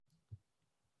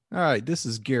All right, this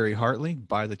is Gary Hartley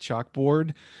by the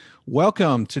Chalkboard.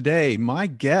 Welcome today. My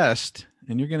guest,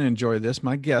 and you're going to enjoy this,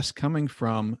 my guest coming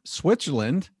from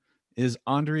Switzerland is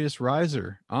Andreas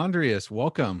Reiser. Andreas,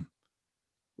 welcome.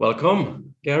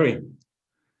 Welcome, Gary.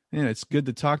 And it's good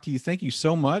to talk to you. Thank you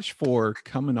so much for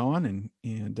coming on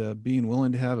and being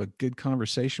willing to have a good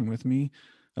conversation with me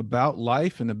about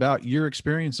life and about your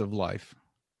experience of life.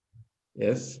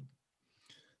 Yes,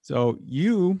 So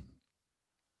you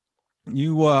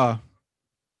you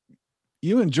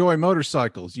enjoy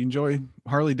motorcycles. You enjoy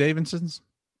Harley Davidsons?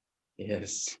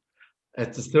 yes.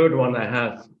 At the third one I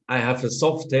have a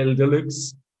Softail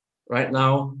Deluxe right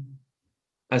now.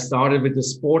 I started with the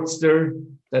Sportster,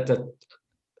 that a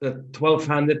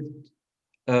 1200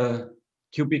 uh,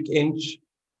 cubic inch,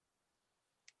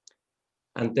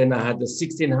 and then I had a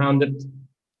 1600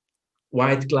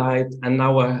 White Glide, and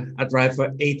now I drive a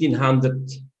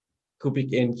 1800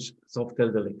 cubic inch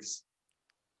Softail Deluxe.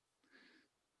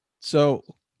 So,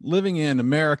 living in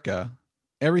America,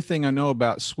 everything I know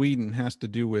about Sweden has to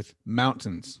do with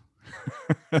mountains.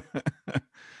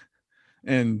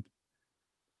 And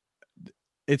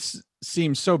it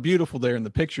seems so beautiful there in the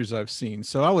pictures I've seen.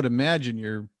 So, I would imagine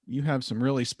you have some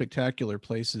really spectacular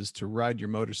places to ride your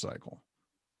motorcycle.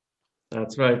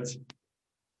 That's right.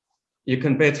 You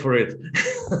can bet for it.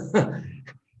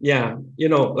 Yeah,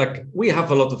 like we have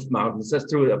a lot of mountains,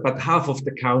 that's true, but half of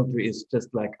the country is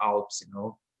just like Alps.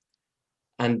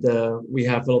 And we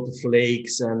have a lot of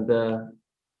lakes, and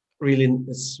really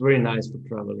it's very nice for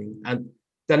traveling. And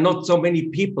there are not so many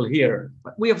people here.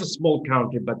 But we have a small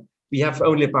country, but we have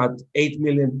only about 8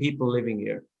 million people living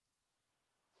here.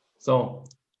 So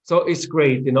it's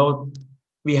great.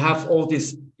 We have all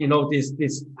this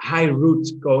high route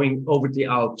going over the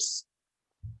Alps,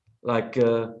 like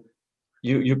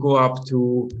you go up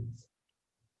to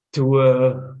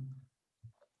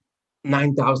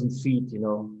 9,000 feet,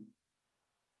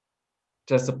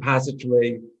 just a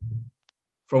passageway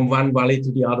from one valley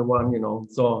to the other one.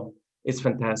 So it's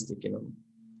fantastic.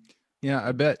 Yeah,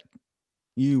 I bet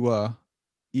you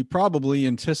probably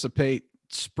anticipate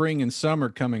spring and summer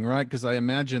coming, right? Because I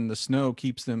imagine the snow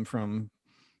keeps them from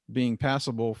being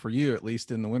passable for you, at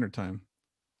least in the wintertime.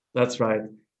 That's right.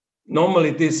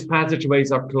 Normally these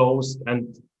passageways are closed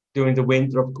and during the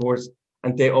winter, of course,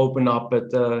 and they open up at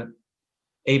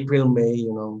April, May.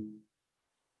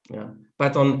 Yeah.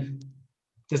 But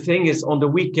the thing is, on the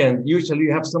weekend, usually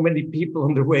you have so many people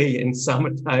on the way in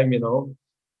summertime,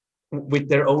 with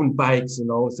their own bikes.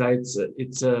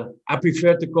 So I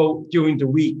prefer to go during the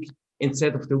week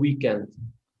instead of the weekend.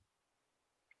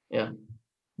 Yeah.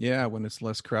 Yeah, when it's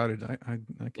less crowded, I can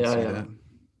Yeah. see Yeah. that.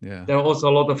 Yeah. There are also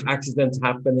a lot of accidents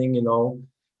happening.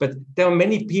 But there are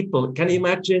many people. Can you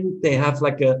imagine they have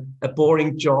like a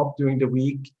boring job during the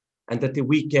week, and at the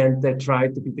weekend they try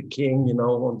to be the king,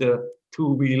 on the two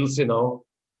wheels.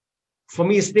 For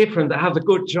me, it's different. I have a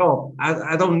good job.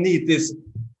 I don't need this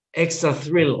extra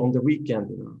thrill on the weekend.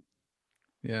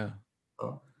 Yeah.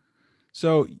 Oh,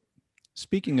 So,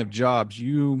 speaking of jobs,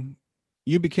 you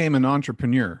became an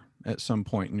entrepreneur at some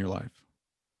point in your life.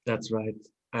 that's right.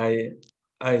 I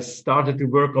I started to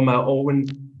work on my own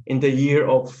in the year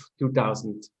of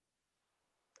 2000.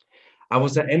 I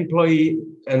was an employee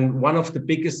and one of the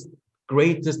biggest,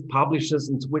 greatest publishers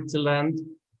in Switzerland,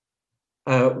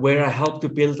 where I helped to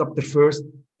build up the first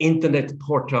internet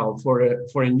portal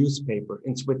for a newspaper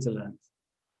in Switzerland.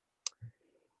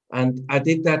 And I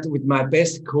did that with my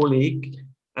best colleague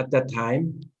at that time,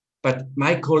 but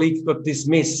my colleague got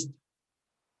dismissed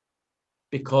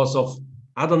because of,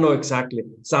 I don't know exactly,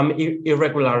 some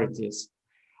irregularities.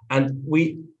 And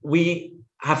we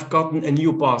have gotten a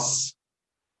new boss.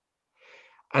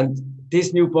 And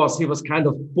this new boss, he was kind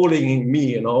of bullying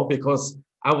me, because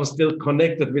I was still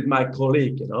connected with my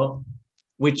colleague,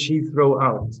 which he threw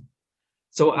out.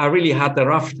 So I really had a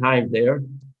rough time there.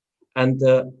 And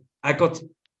I got,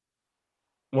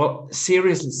 well,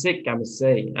 seriously sick, I must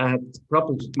say. I had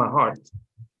problems with my heart.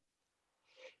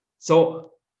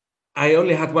 So I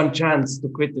only had one chance to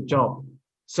quit the job,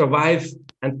 survive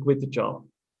and quit the job.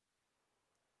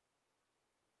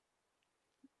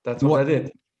 That's what What I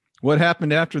did. what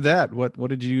happened after that? What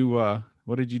did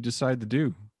you decide to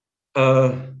do?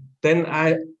 Uh, then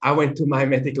I went to my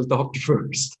medical doctor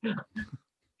first.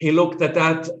 He looked at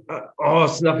that. Oh,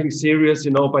 it's nothing serious,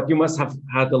 but you must have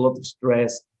had a lot of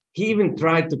stress. He even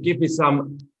tried to give me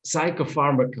some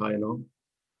psychopharmaca.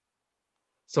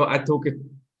 So I took it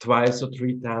twice or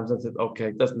three times and said, okay,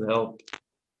 it doesn't help.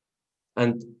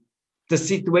 And the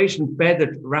situation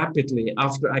bettered rapidly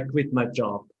after I quit my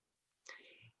job.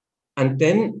 And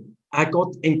then I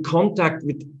got in contact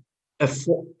with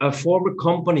a former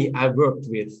company I worked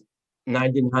with,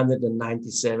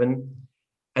 1997,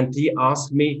 and he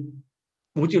asked me,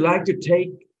 would you like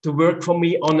to work for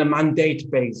me on a mandate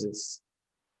basis?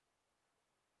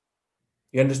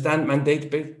 You understand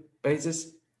basis?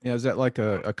 Yeah, is that like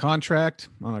a contract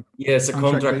on a Yes, a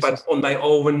contract, basis? but on my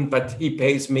own, but he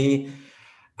pays me.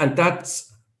 And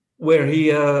that's where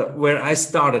I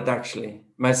started, actually,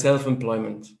 my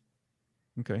self-employment.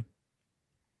 Okay.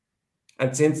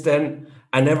 And since then,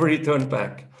 I never returned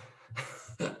back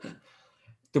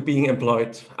to being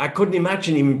employed. I couldn't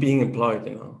imagine even being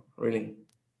employed, really.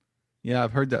 Yeah,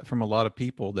 I've heard that from a lot of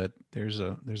people, that there's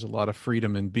a lot of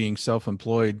freedom in being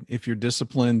self-employed if you're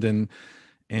disciplined and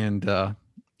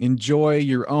enjoy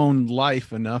your own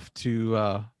life enough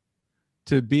to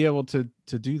be able to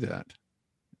do that.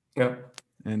 Yeah.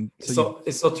 And It's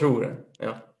so true.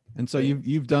 Yeah. And so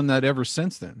you've done that ever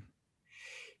since then.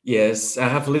 Yes, I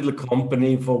have a little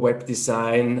company for web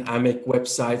design. I make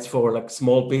websites for like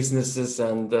small businesses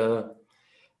and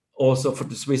also for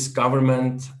the Swiss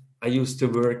government. I used to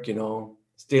work,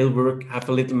 still work, have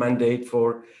a little mandate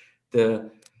for the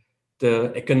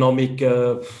economic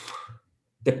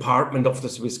department of the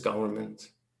Swiss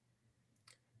government,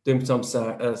 doing some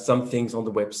things on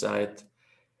the website.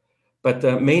 But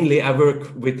mainly I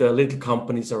work with little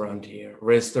companies around here,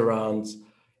 restaurants,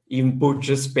 even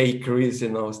butchers, bakeries,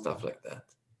 stuff like that.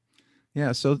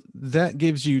 Yeah. So that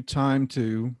gives you time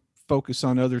to focus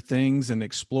on other things and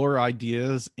explore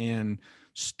ideas and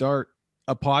start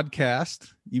a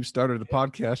podcast. You've started a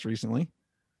podcast recently.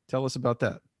 Tell us about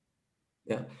that.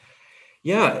 Yeah.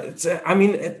 Yeah. It's,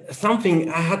 something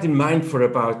I had in mind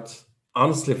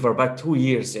honestly, for about 2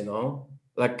 years,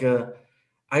 like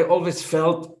I always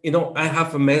felt, I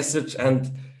have a message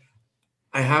and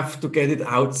I have to get it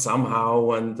out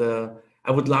somehow. And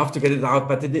I would love to get it out,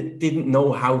 but I didn't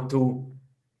know how to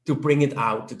bring it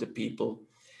out to the people.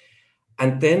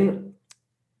 And then,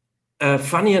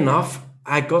 funny enough,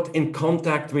 I got in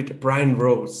contact with Brian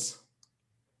Rose,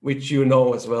 which you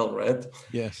know as well, right?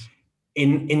 Yes.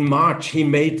 In March, he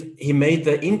made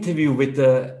the interview with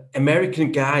the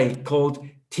American guy called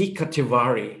Tika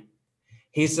Tiwari.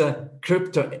 He's a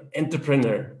crypto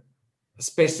entrepreneur, a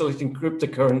specialist in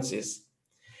cryptocurrencies.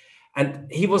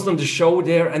 And he was on the show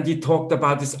there and he talked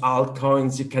about these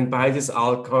altcoins. You can buy these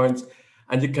altcoins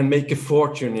and you can make a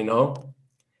fortune,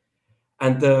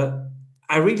 And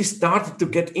I really started to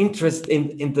get interest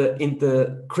in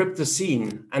the crypto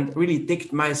scene and really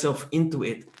digged myself into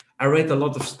it. I read a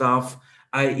lot of stuff.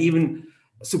 I even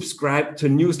subscribed to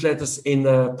newsletters in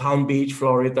Palm Beach,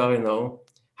 Florida,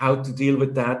 how to deal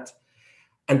with that.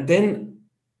 And then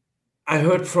I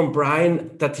heard from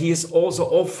Brian that he is also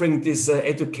offering this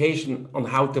education on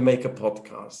how to make a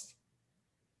podcast.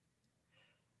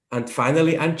 And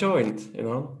finally, I joined,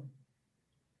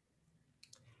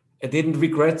 I didn't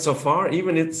regret so far,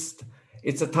 even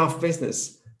it's a tough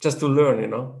business just to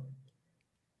learn.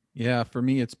 Yeah. For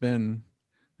me,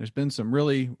 there's been some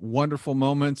really wonderful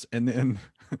moments and then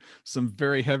some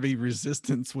very heavy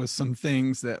resistance with some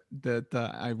things that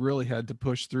I really had to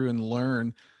push through and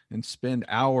learn and spend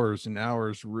hours and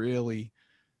hours really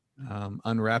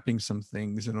unwrapping some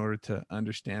things in order to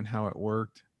understand how it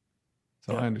worked.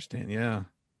 So I understand. Yeah.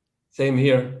 Same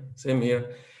here.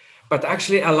 But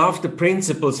actually, I love the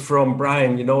principles from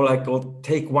Brian, like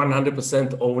take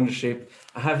 100% ownership.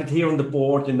 I have it here on the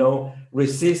board,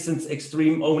 resistance,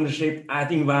 extreme ownership,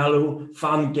 adding value,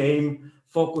 fun game,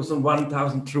 focus on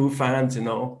 1,000 true fans,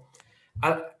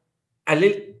 I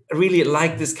really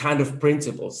like this kind of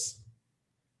principles.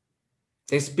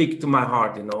 They speak to my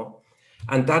heart,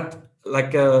 and that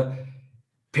like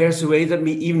persuaded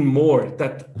me even more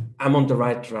that I'm on the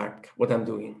right track, what I'm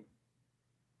doing.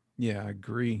 Yeah, I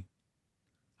agree.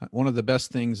 One of the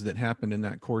best things that happened in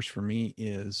that course for me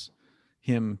is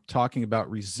him talking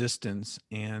about resistance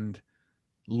and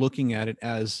looking at it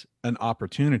as an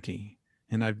opportunity.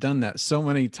 And I've done that so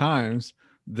many times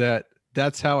that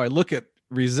that's how I look at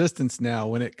resistance now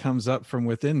when it comes up from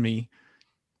within me.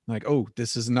 Like, oh,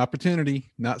 this is an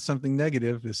opportunity, not something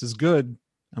negative. This is good.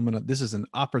 This is an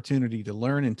opportunity to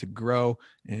learn and to grow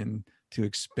and to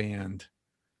expand.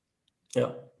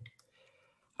 Yeah,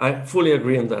 I fully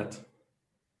agree on that.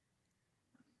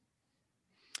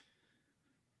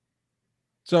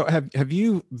 So have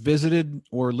you visited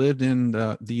or lived in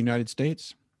the United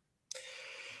States?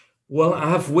 Well, I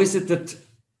have visited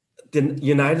the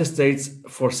United States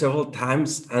for several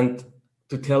times, and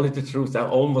to tell you the truth, I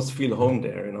almost feel home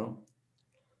there,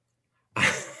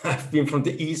 I've been from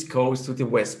the East Coast to the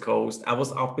West Coast. I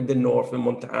was up in the north in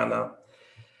Montana,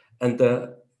 and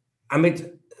I made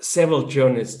several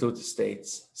journeys to the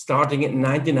States, starting in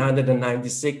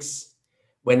 1996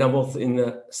 when I was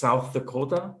in South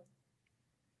Dakota.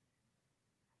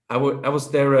 I was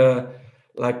there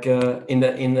in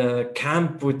a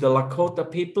camp with the Lakota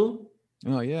people.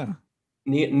 Oh yeah.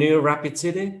 Near Rapid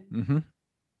City. Mm-hmm.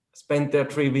 Spent there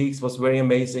 3 weeks, was very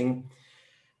amazing.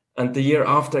 And the year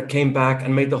after I came back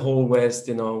and made the whole West,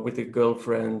 with a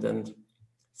girlfriend. And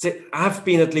I've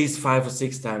been at least 5 or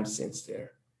 6 times since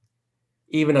there.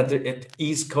 Even at the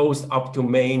East Coast up to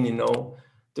Maine,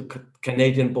 the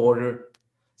Canadian border.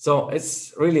 So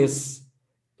it's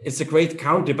a great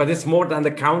country, but it's more than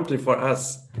a country for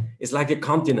us. It's like a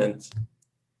continent,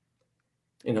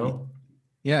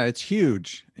 Yeah, it's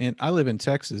huge. And I live in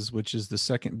Texas, which is the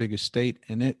second biggest state,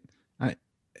 and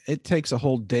it takes a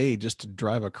whole day just to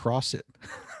drive across it.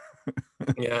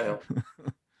 Yeah.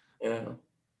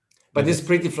 But it's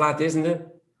pretty flat, isn't it?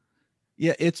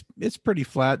 Yeah, it's pretty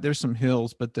flat. There's some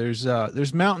hills, but there's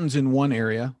mountains in one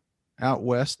area. Out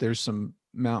west, there's some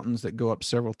mountains that go up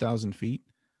several thousand feet.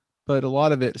 But a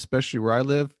lot of it, especially where I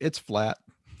live, it's flat.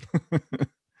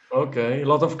 Okay, a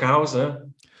lot of cows, huh?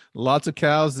 Lots of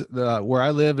cows. Where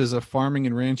I live is a farming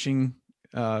and ranching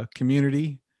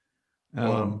community.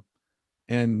 Wow.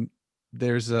 And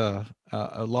there's a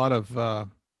lot of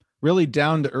really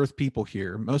down to earth people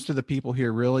here. Most of the people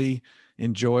here really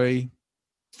enjoy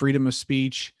freedom of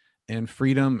speech and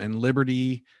freedom and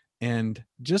liberty and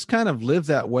just kind of live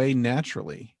that way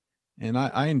naturally. And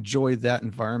I enjoy that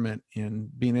environment and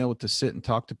being able to sit and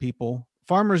talk to people.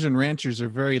 Farmers and ranchers are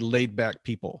very laid back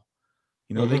people.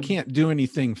 They can't do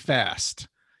anything fast.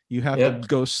 You have to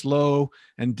go slow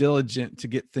and diligent to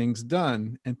get things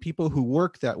done. And people who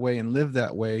work that way and live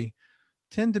that way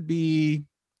tend to be,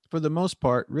 for the most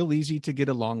part, real easy to get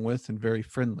along with and very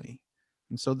friendly.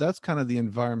 And so that's kind of the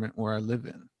environment where I live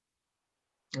in.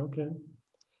 Okay.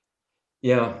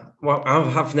 Yeah. Well, I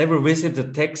have never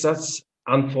visited Texas,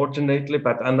 unfortunately,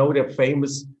 but I know they're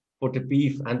famous for the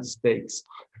beef and the steaks.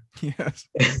 Yes.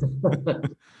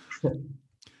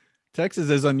 Texas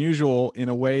is unusual in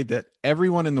a way that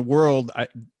everyone in the world,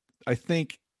 I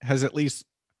think, has at least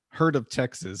heard of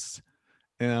Texas.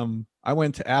 I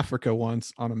went to Africa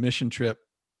once on a mission trip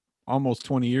almost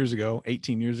 18 years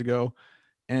ago.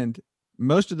 And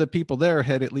most of the people there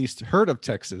had at least heard of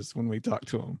Texas when we talked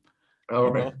to them.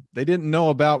 Right. They didn't know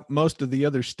about most of the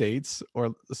other states,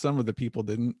 or some of the people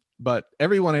didn't, but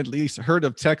everyone at least heard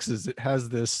of Texas. It has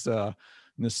this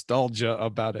nostalgia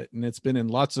about it, and it's been in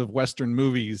lots of Western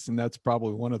movies, and that's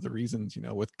probably one of the reasons,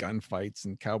 with gunfights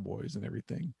and cowboys and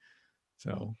everything.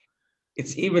 So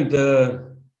it's even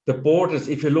the borders.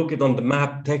 If you look it on the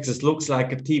map, Texas looks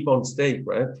like a T-bone steak,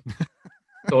 right?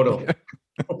 Sort of.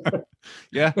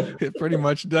 Yeah, it pretty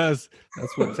much does.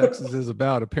 That's what Texas is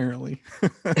about, apparently.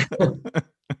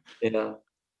 Yeah.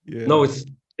 No,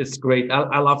 it's great.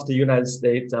 I love the United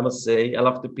States, I must say. I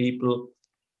love the people,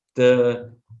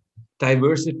 the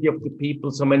diversity of the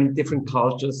people, so many different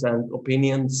cultures and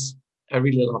opinions. I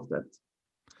really love that.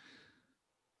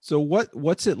 So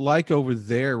what's it like over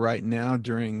there right now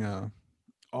during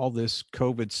all this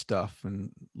COVID stuff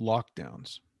and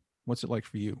lockdowns? What's it like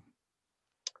for you?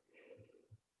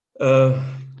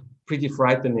 Pretty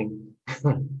frightening.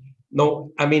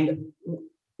 No, I mean,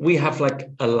 we have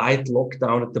like a light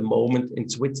lockdown at the moment in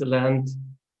Switzerland.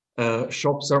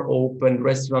 Shops are open,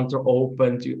 restaurants are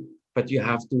open, but you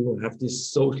have to have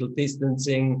this social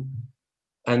distancing,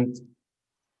 and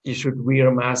you should wear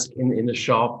a mask in a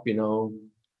shop,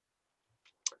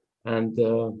 And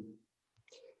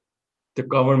the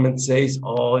government says,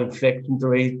 infection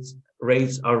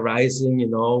rates are rising,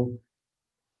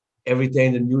 Every day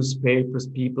in the newspapers,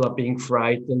 people are being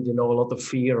frightened, a lot of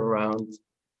fear around.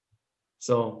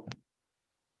 So,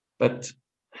 but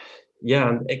yeah,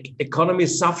 and economy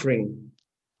is suffering.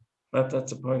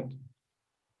 That's the point,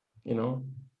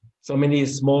 So many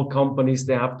small companies,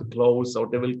 they have to close or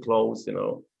they will close,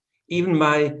 Even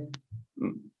a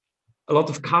lot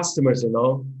of customers,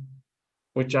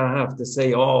 which I have to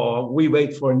say, we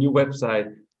wait for a new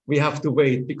website. We have to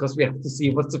wait because we have to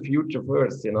see what's the future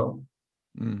first,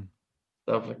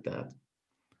 Stuff like that.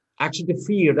 Actually, the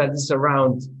fear that is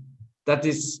around, that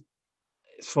is,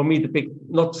 for me,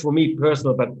 not for me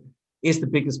personal, but is the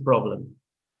biggest problem.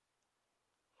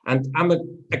 And I'm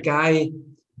a guy,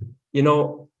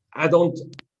 I don't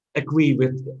agree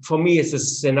with, for me, it's a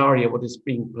scenario what is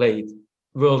being played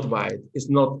worldwide. It's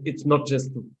not just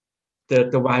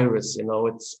the virus,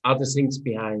 it's other things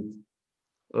behind,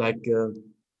 like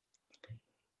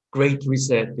Great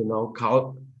Reset,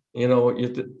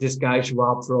 this guy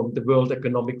Schwab from the World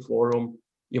Economic Forum,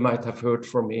 you might have heard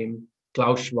from him,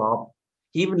 Klaus Schwab.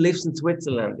 He even lives in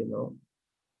Switzerland,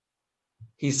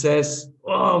 he says,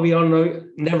 "Oh, we are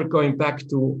never going back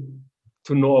to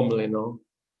normal.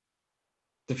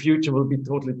 The future will be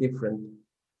totally different."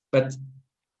 But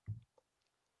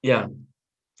yeah,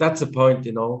 that's the point.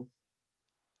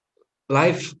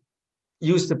 Life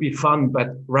used to be fun, but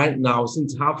right now,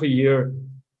 since half a year,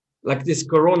 like this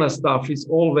Corona stuff is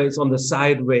always on the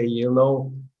sideway.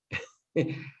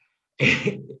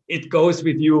 It goes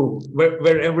with you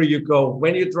wherever you go.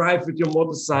 When you drive with your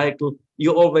motorcycle, you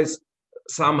always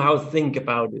somehow think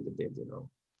about it a bit.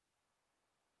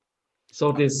 So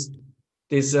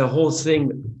this whole thing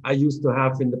I used to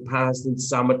have in the past in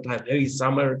summertime. Hey,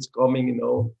 summer, it's coming.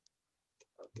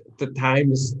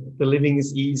 The living is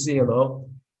easy.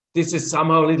 This is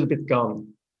somehow a little bit gone.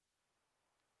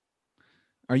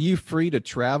 Are you free to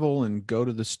travel and go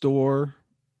to the store?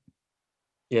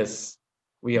 Yes,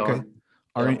 we are.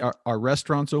 Are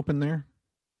restaurants open there?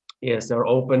 Yes, they're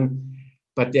open,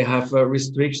 but they have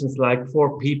restrictions like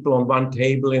 4 people on one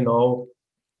table.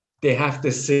 They have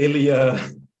the silly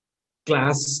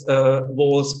glass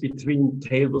walls between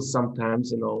tables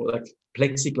sometimes, like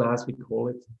plexiglass, we call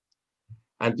it.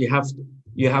 And you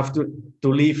have to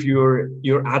leave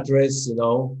your address,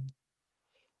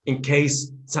 in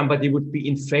case somebody would be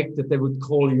infected, they would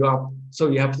call you up. So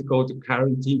you have to go to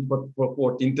quarantine for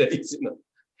 14 days,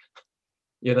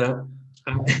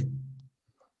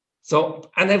 So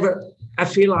I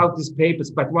fill out these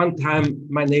papers, but one time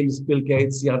my name is Bill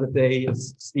Gates, the other day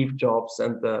is Steve Jobs.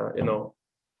 And,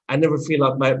 I never fill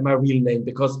out my real name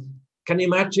because can you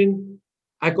imagine?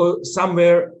 I go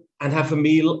somewhere and have a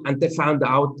meal and they found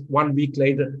out 1 week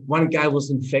later, one guy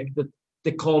was infected.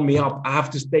 They call me up. I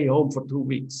have to stay home for 2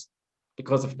 weeks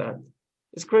because of that.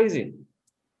 It's crazy.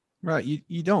 Right.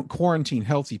 You don't quarantine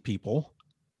healthy people.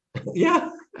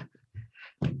 Yeah.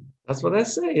 That's what I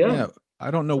say. Yeah.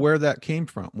 I don't know where that came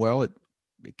from. Well, it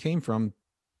came from,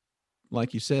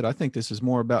 like you said, I think this is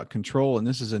more about control and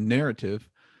this is a narrative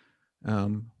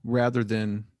rather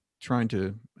than trying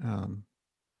to,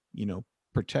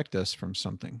 protect us from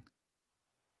something.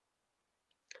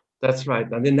 That's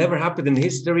right. And it never happened in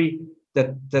history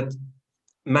that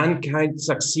mankind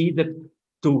succeeded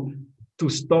to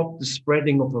stop the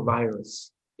spreading of a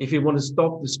virus. If you want to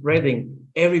stop the spreading,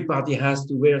 everybody has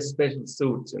to wear special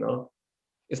suits,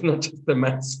 It's not just the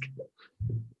mask.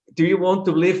 Do you want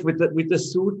to live with the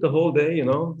suit the whole day,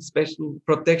 special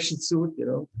protection suit,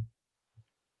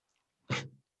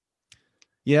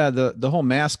 Yeah, the whole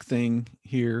mask thing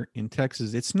here in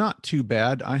Texas, it's not too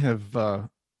bad. I have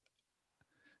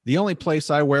the only place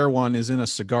I wear one is in a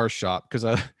cigar shop because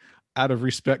out of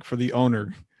respect for the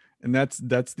owner, and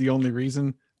that's the only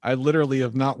reason. I literally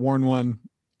have not worn one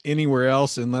anywhere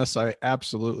else unless I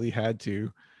absolutely had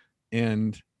to,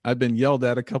 and I've been yelled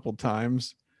at a couple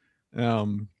times,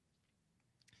 and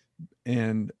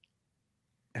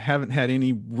haven't had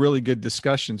any really good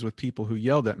discussions with people who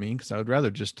yelled at me because I would rather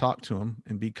just talk to them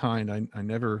and be kind. I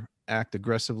never act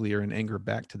aggressively or in anger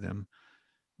back to them.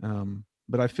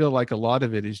 But I feel like a lot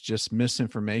of it is just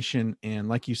misinformation. And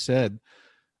like you said,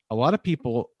 a lot of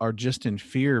people are just in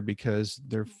fear because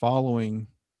they're following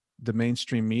the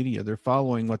mainstream media. They're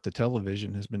following what the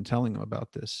television has been telling them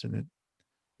about this. And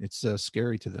it's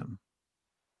scary to them.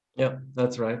 Yeah,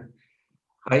 that's right.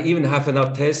 I even have an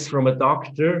attest from a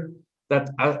doctor that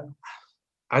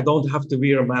I don't have to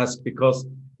wear a mask because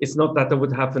it's not that I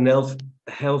would have an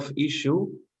health issue,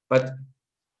 but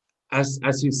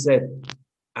as you said,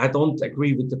 I don't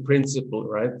agree with the principle,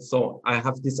 right? So I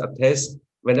have this attest.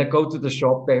 When I go to the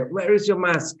shop there, where is your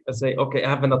mask? I say, okay, I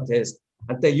have an attest.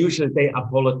 And they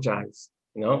apologize,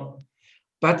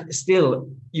 But still,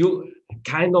 you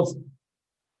kind of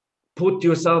put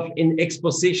yourself in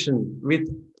exposition with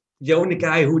the only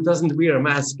guy who doesn't wear a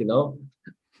mask,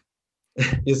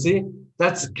 You see,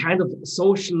 that's kind of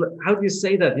social. How do you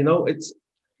say that? You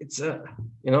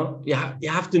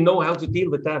have to know how to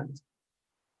deal with that.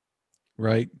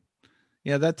 Right.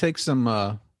 Yeah, that takes some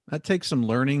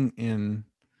learning in.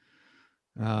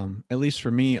 At least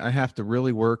for me, I have to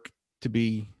really work to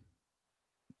be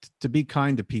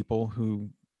kind to people who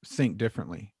think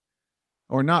differently,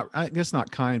 or not. I guess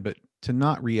not kind, but to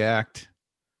not react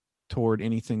toward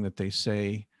anything that they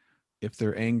say if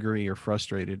they're angry or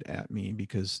frustrated at me,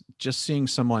 because just seeing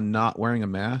someone not wearing a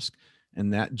mask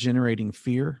and that generating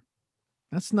fear,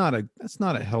 that's not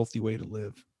a healthy way to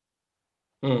live.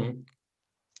 Mm.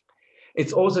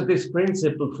 It's also this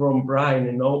principle from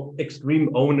Brian, extreme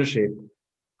ownership.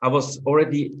 I was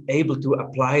already able to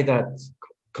apply that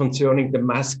concerning the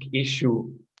mask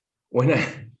issue.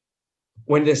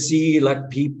 When they see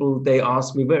like people, they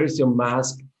ask me, where is your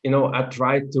mask? I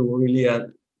try to really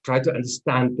try to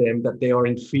understand them, that they are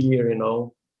in fear,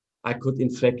 I could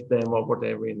infect them or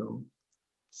whatever, you know.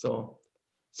 So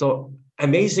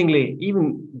amazingly,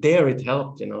 even there it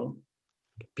helped, you know.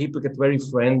 People get very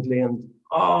friendly and,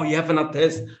 oh, you have an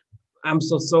test. I'm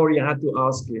so sorry I had to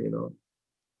ask you, you know.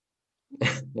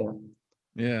 Yeah.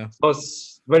 Yeah. So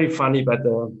it's very funny, but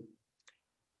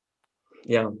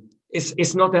yeah,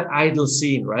 it's not an idle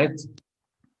scene, right?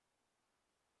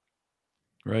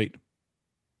 Right.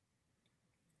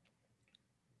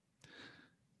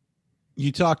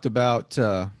 You talked about,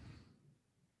 or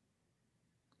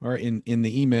in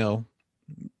the email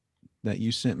that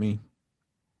you sent me,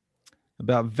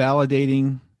 about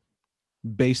validating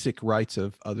basic rights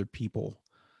of other people.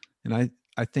 And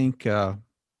I think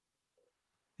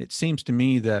it seems to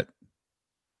me that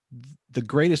the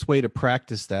greatest way to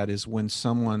practice that is when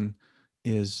someone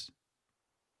is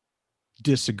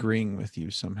disagreeing with you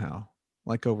somehow,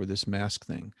 like over this mask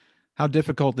thing. How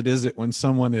difficult it is it when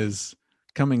someone is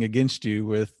coming against you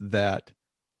with that,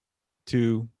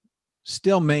 to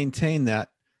still maintain that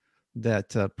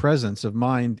presence of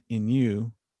mind in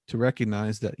you, to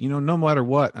recognize that, you know, no matter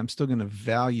what, I'm still going to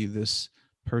value this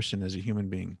person as a human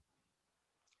being.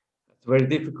 It's very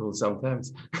difficult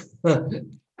sometimes.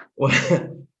 Well,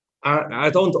 I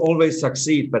don't always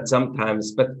succeed, but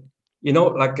sometimes. But you know,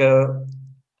 like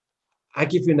I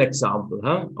give you an example,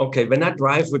 huh? Okay, when I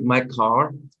drive with my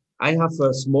car, I have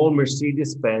a small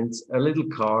Mercedes Benz, a little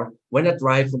car. When I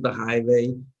drive on the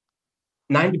highway,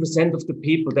 90% of the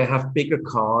people, they have bigger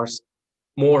cars,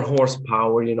 more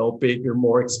horsepower, you know, bigger,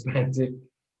 more expensive.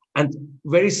 And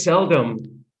very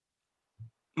seldom,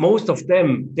 most of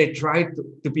them, they try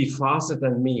to be faster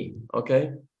than me,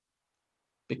 okay?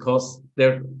 Because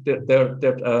their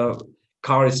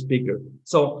car is bigger.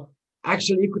 So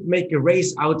actually, you could make a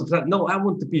race out of that. No, I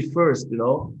want to be first, you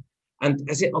know. And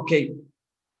I said, okay,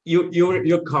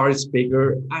 your car is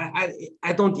bigger.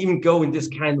 I don't even go in this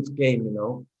kind of game, you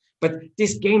know. But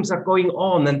these games are going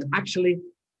on, and actually,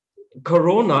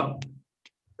 Corona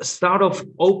start of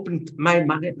opened my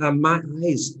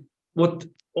eyes. What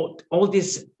all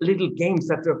these little games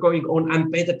that are going on.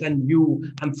 I'm better than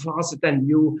you. I'm faster than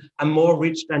you. I'm more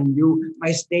rich than you.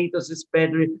 My status is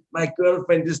better. My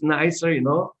girlfriend is nicer. You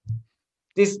know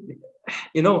this.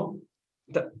 You know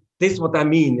this is what I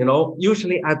mean. You know,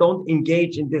 usually I don't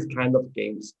engage in this kind of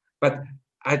games, but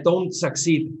I don't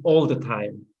succeed all the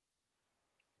time.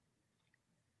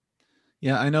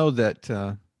 Yeah, I know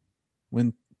that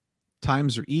when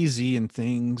times are easy and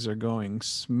things are going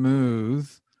smooth,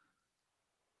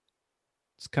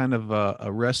 it's kind of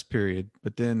a rest period.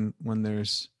 But then when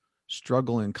there's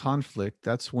struggle and conflict,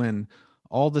 that's when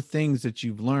all the things that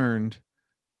you've learned,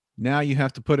 now you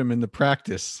have to put them into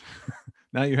practice.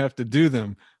 Now you have to do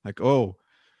them. Like, oh,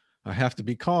 I have to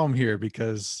be calm here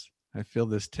because I feel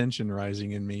this tension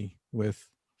rising in me with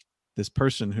this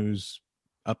person who's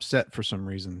upset for some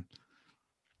reason.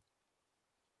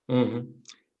 Mhm.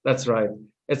 That's right.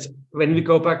 It's when we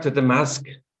go back to the mask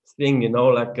thing, you know,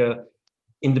 like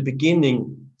in the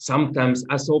beginning, sometimes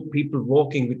I saw people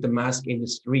walking with the mask in the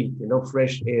street, you know,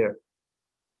 fresh air.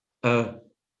 Uh,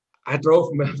 I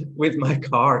drove with my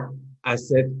car. I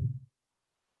said,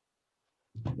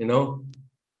 you know,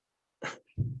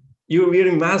 you're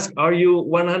wearing mask. Are you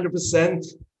 100%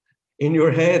 in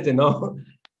your head? You know,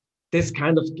 this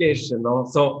kind of gish, you know.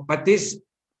 So, but this,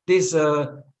 this,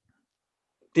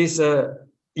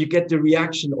 you get the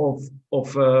reaction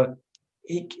of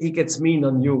he gets mean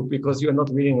on you because you're not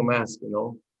wearing a mask, you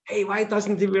know. Hey, why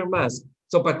doesn't he wear a mask?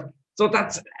 So, but so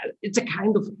that's it's a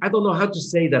kind of I don't know how to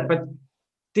say that, but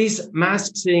this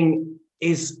mask thing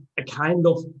is a kind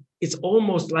of it's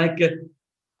almost like a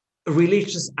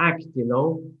religious act, you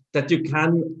know, that you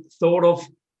can sort of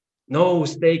no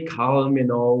stay calm, you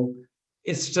know.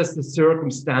 It's just the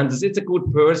circumstances. It's a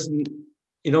good person,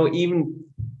 you know, even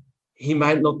he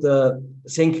might not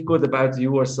think good about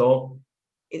you or so.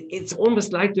 It's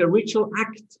almost like a ritual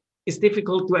act. It's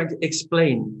difficult to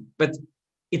explain, but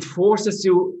it forces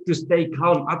you to stay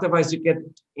calm. Otherwise, you get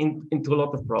into a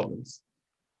lot of problems.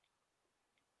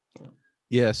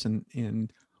 Yes,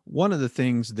 and one of the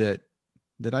things that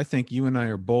I think you and I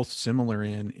are both similar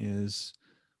in is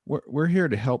we're here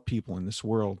to help people in this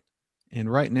world.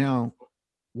 And right now,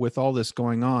 with all this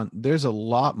going on, there's a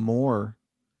lot more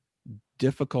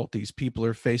difficulties people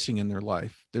are facing in their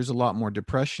life. There's a lot more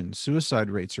depression, suicide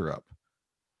rates are up.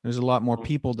 There's a lot more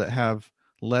people that have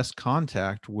less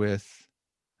contact with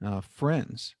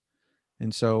friends.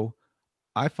 And so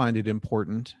I find it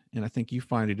important, and I think you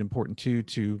find it important too,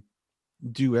 to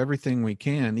do everything we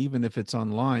can, even if it's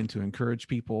online, to encourage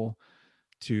people,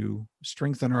 to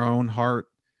strengthen our own heart,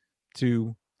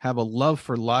 to have a love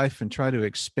for life and try to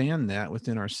expand that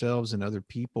within ourselves and other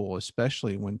people,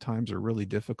 especially when times are really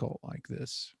difficult like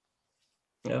this.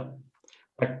 Yeah,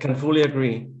 I can fully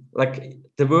agree. Like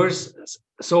the worse,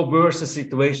 so worse a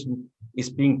situation is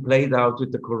being played out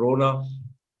with the corona,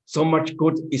 so much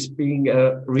good is being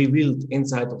revealed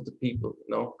inside of the people,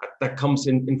 you know, that comes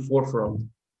in forefront,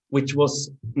 which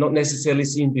was not necessarily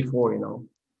seen before, you know.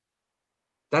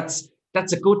 That's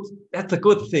that's a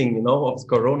good thing, you know, of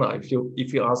corona, if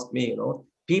you ask me, you know.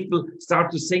 People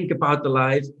start to think about the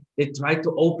life, they try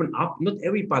to open up, not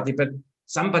everybody, but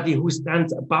somebody who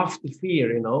stands above the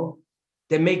fear, you know.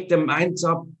 They make their minds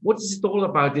up, what is it all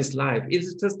about, this life?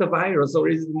 Is it just a virus or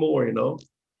is it more, you know?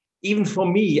 Even for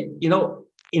me, you know,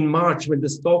 in March when the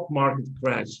stock market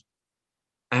crashed,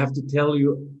 I have to tell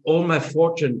you, all my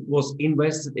fortune was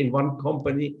invested in one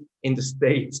company in the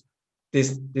States.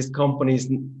 This company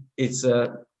is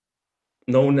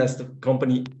known as the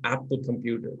company Apple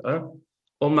Computer.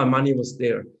 All my money was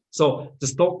there. So the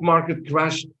stock market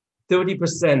crashed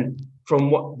 30%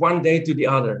 from one day to the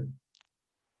other.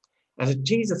 I said,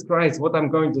 Jesus Christ, what I'm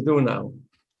going to do now?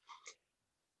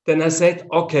 Then I said,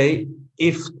 okay,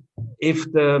 if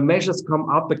the measures come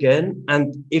up again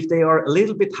and if they are a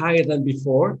little bit higher than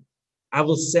before, I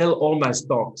will sell all my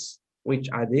stocks, which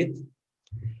I did.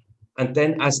 And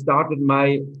then I started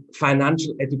my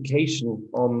financial education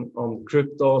on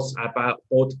cryptos. I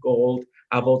bought gold,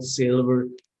 I bought silver,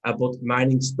 I bought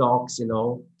mining stocks, you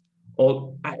know.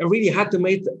 I really had to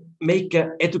make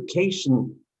an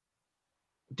education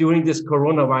during this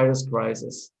coronavirus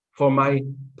crisis for my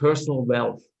personal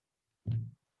wealth.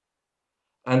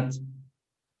 And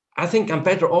I think I'm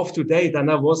better off today than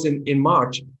I was in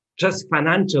March, just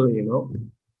financially, you know.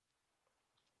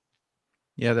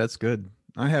 Yeah, that's good.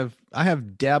 I have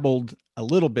dabbled a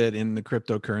little bit in the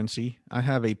cryptocurrency. I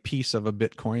have a piece of a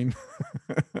Bitcoin,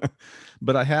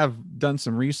 but I have done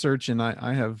some research, and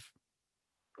I have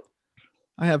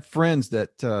friends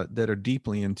that are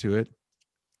deeply into it,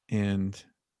 and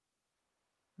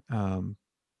um,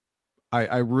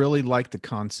 I really like the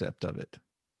concept of it.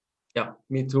 Yeah,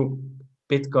 me too.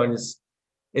 Bitcoin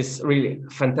is really a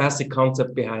fantastic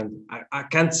concept behind. I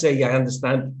can't say I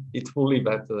understand it fully,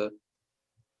 but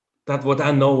that what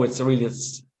I know,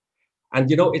 and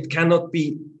you know, it cannot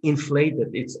be inflated.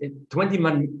 It's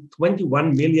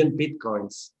 21 million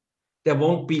Bitcoins. There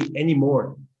won't be any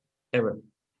more ever.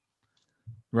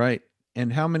 Right.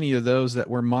 And how many of those that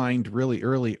were mined really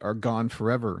early are gone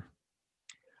forever?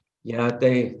 Yeah,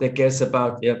 they guess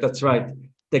about, yeah, that's right.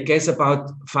 They guess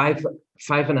about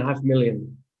 5.5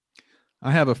 million.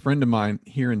 I have a friend of mine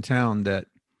here in town that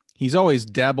he's always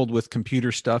dabbled with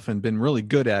computer stuff and been really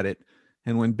good at it.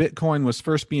 And when Bitcoin was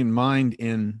first being mined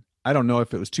in, I don't know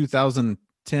if it was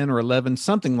 2010 or 11,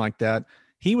 something like that,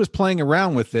 he was playing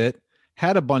around with it,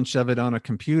 had a bunch of it on a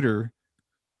computer.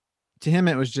 To him,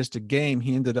 it was just a game.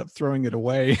 He ended up throwing it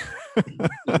away.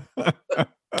 And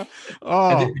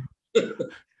Oh,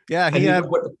 yeah, and you know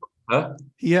what? Huh?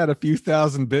 he had a few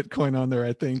thousand Bitcoin on there,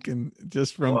 I think, and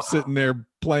just from Wow. sitting there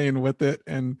playing with it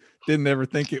and didn't ever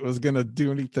think it was going to do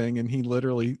anything. And he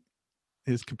literally,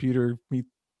 his computer, he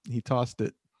tossed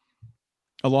it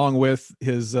along with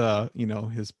his,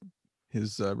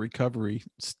 his recovery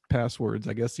passwords.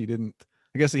 I guess he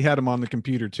had them on the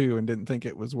computer too and didn't think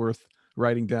it was worth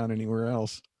writing down anywhere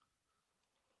else.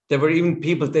 There were even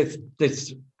people that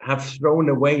have thrown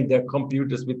away their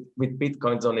computers with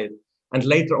Bitcoins on it. And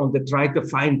later on, they tried to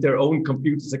find their own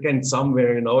computers again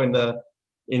somewhere, you know, in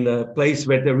a place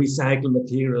where they recycle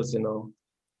materials, you know,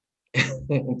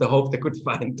 in the hope they could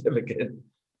find them again.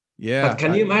 But Yeah.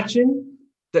 can you imagine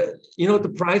the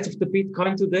price of the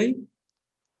Bitcoin today? You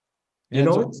Yeah.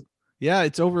 know it?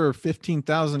 It's over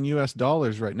 15,000 US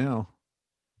dollars right now.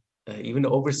 Even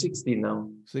over 60 now.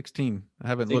 16. I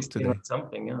haven't looked 16 or today.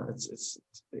 something. Yeah, it's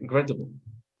incredible.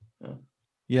 Yeah.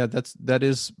 Yeah, that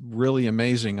is really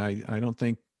amazing. I don't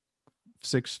think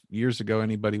 6 years ago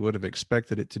anybody would have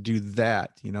expected it to do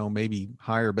that, maybe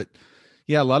higher. But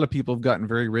yeah, a lot of people have gotten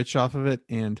very rich off of it.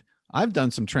 And I've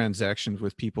done some transactions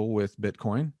with people with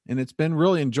Bitcoin, and it's been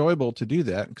really enjoyable to do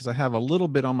that because I have a little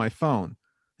bit on my phone.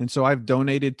 And so I've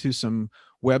donated to some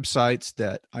websites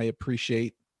that I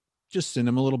appreciate. Just send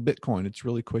them a little Bitcoin. It's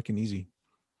really quick and easy.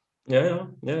 Yeah.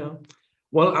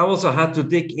 Well, I also had to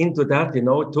dig into that. You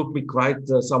know, it took me quite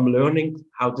some learning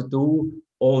how to do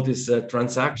all these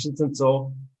transactions and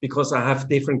so, because I have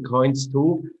different coins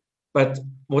too. But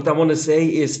what I want to say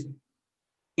is,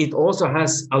 it also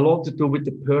has a lot to do with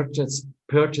the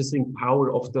purchasing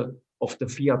power of the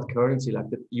fiat currency, like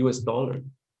the US dollar.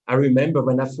 I remember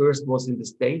when I first was in the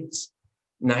States,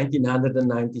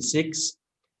 1996,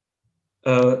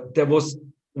 there was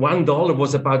 $1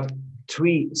 was about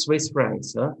 3 Swiss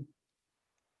francs, huh?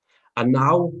 And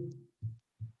now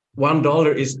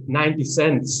 $1 is 90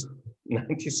 cents,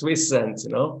 90 Swiss cents,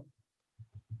 you know.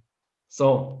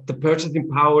 So the purchasing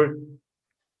power,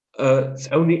 it's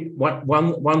only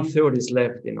one third is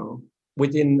left, you know,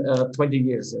 within 20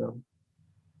 years, you know.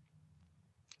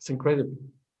 It's incredible.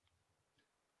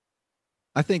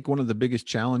 I think one of the biggest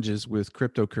challenges with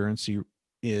cryptocurrency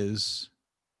is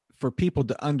for people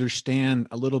to understand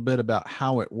a little bit about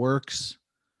how it works.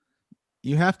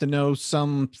 You have to know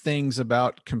some things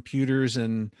about computers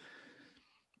and,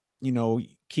 you know,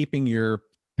 keeping your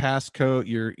passcode,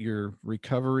 your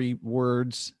recovery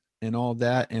words and all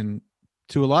that. And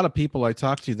to a lot of people I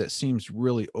talk to, that seems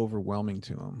really overwhelming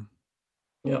to them.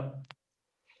 Yeah.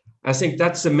 I think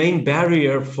that's the main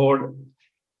barrier for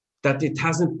that it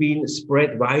hasn't been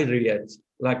spread wider yet,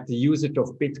 like the usage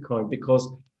of Bitcoin,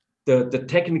 because the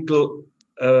technical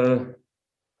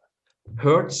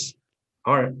hurdles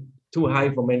are too high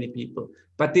for many people.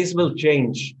 But this will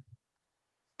change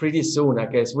pretty soon, I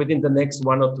guess, within the next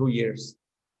 1 or 2 years.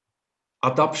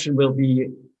 Adoption will be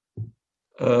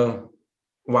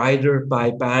wider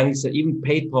by banks. Even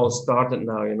PayPal started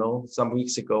now, you know, some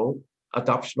weeks ago,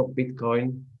 adoption of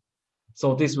Bitcoin.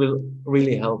 So this will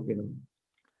really help, you know.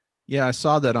 Yeah, I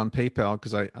saw that on PayPal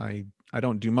because I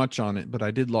don't do much on it, but I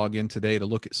did log in today to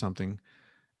look at something.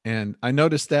 And I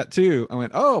noticed that too. I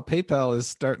went, oh, PayPal is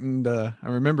starting to, I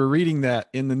remember reading that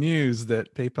in the news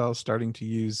that PayPal is starting to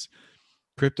use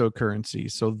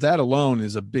cryptocurrency. So that alone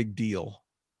is a big deal.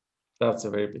 That's a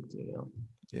very big deal.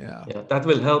 Yeah. Yeah, that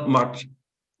will help much.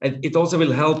 And it also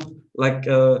will help like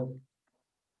to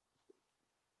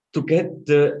get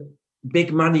the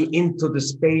big money into the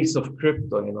space of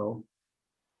crypto, you know.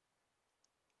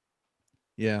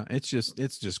 Yeah, it's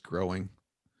just growing.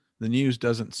 The news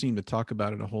doesn't seem to talk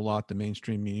about it a whole lot, the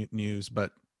mainstream news,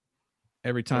 but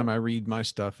every time I read my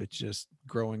stuff, it's just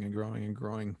growing and growing and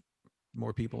growing.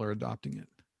 More people are adopting it.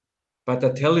 But I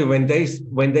tell you, when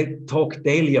they talk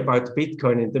daily about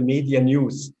Bitcoin in the media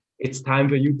news, it's time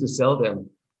for you to sell them.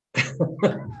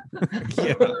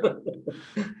 Yeah.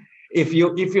 If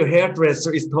your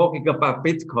hairdresser is talking about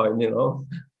Bitcoin, you know,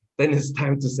 then it's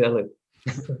time to sell it.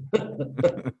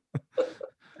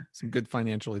 Some good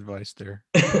financial advice there.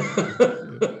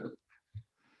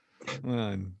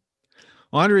 Well,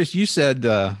 Andres, you said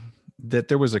that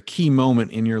there was a key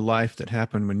moment in your life that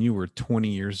happened when you were 20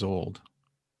 years old.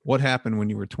 What happened when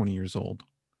you were 20 years old?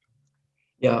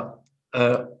 Yeah.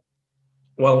 Well,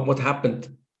 what happened?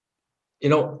 You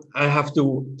know, I have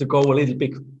to go a little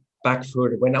bit back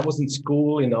further. When I was in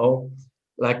school, you know,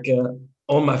 like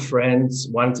all my friends,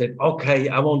 one said, okay,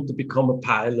 I want to become a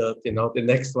pilot. You know, the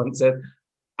next one said,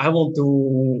 I want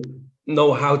to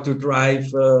know how to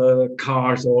drive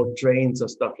cars or trains or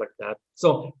stuff like that.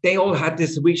 So they all had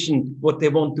this vision, what they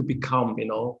want to become, you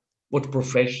know, what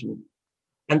profession.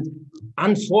 And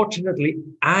unfortunately,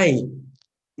 I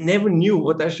never knew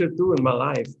what I should do in my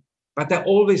life, but I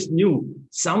always knew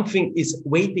something is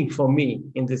waiting for me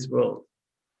in this world,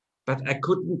 but I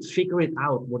couldn't figure it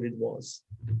out what it was.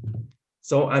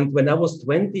 So, and when I was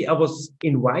 20, I was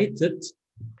invited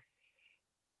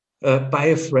by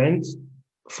a friend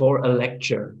for a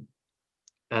lecture.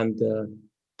 And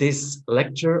this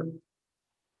lecture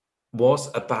was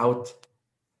about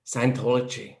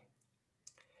Scientology.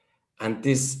 And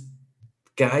this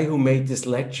guy who made this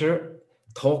lecture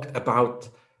talked about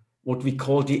what we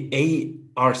call the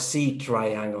ARC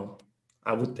triangle.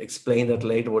 I would explain that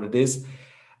later what it is.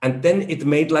 And then it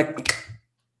made like,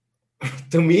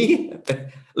 to me,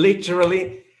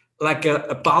 literally like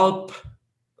a bulb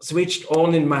switched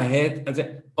on in my head and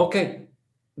said, okay,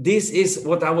 this is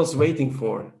what I was waiting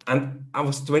for. And I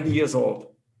was 20 years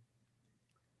old.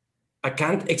 I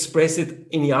can't express it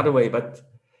any other way, but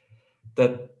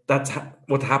that's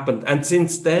what happened. And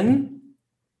since then,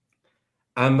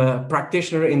 I'm a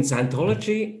practitioner in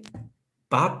Scientology,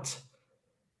 but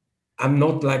I'm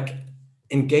not like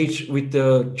engaged with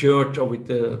the church or with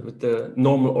the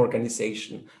normal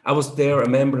organization. I was there a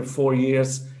member 4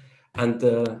 years, and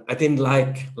I didn't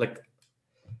like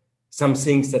some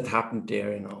things that happened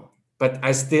there, you know. But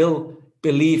I still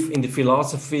believe in the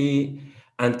philosophy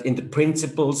and in the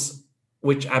principles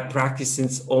which I practice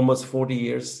since almost 40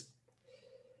 years.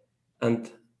 And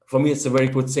for me, it's a very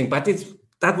good thing. But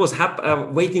that was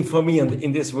waiting for me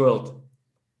in this world.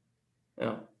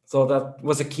 Yeah. So that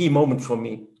was a key moment for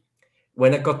me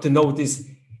when I got to know this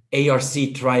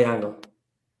ARC triangle.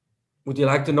 Would you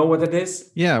like to know what it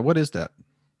is? Yeah, what is that?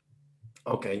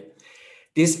 Okay.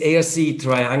 This ARC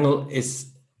triangle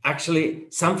is actually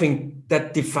something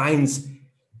that defines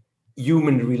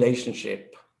human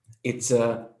relationship. it's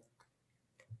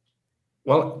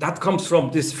well, that comes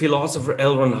from this philosopher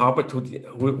L. Ron Hubbard,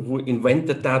 who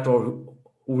invented that or who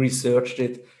researched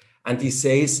it, and he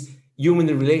says human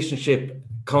relationship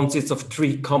consists of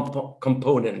three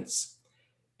components.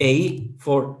 A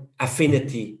for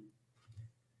affinity.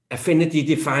 Affinity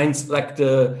defines like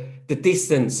the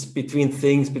distance between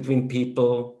things, between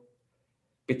people,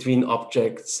 between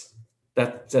objects.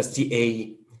 That's the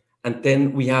A. And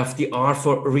then we have the R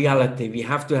for reality. We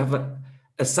have to have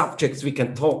a subject we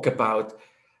can talk about.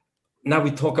 Now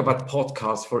we talk about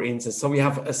podcasts, for instance. So we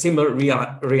have a similar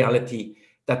reality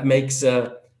that makes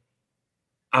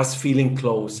us feeling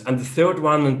close. And the third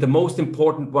one, and the most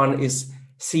important one, is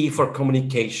C for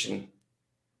communication.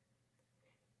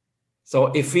 So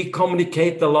if we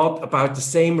communicate a lot about the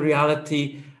same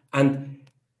reality and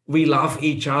we love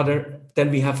each other, then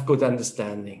we have good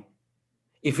understanding.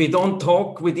 If we don't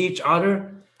talk with each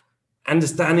other,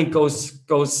 understanding goes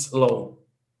low.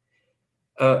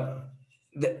 To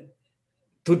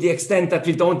the extent that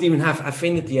we don't even have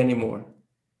affinity anymore.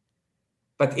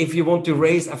 But if you want to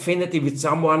raise affinity with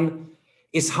someone,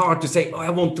 it's hard to say, oh,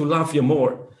 I want to love you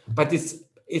more. But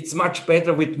it's much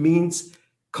better with means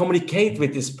communicate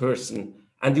with this person,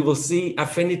 and you will see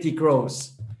affinity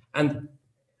grows and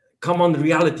common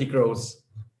reality grows.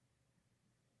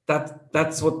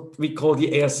 That's what we call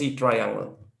the ARC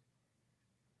triangle.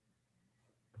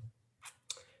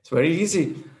 It's very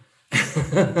easy.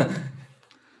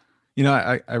 You know,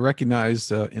 I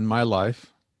recognize in my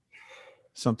life,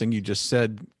 something you just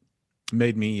said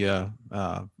made me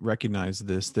recognize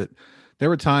this, that there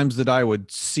were times that I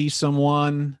would see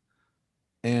someone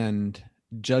and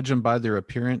judge them by their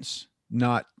appearance,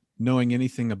 not knowing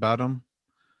anything about them.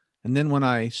 And then when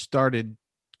I started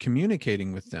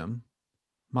communicating with them,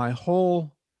 my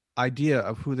whole idea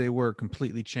of who they were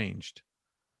completely changed,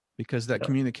 because that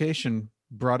communication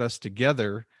brought us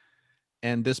together,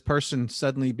 and this person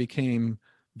suddenly became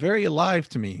very alive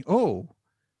to me. Oh,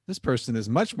 this person is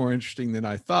much more interesting than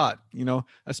I thought, you know,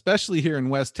 especially here in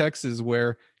West Texas,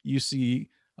 where you see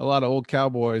a lot of old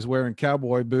cowboys wearing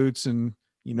cowboy boots and,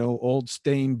 you know, old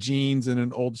stained jeans and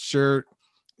an old shirt,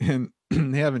 and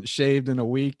they haven't shaved in a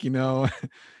week, you know,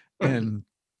 and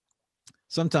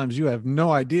sometimes you have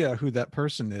no idea who that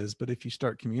person is, but if you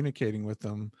start communicating with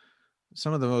them,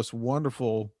 some of the most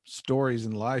wonderful stories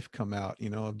in life come out,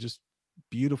 you know, of just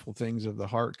beautiful things of the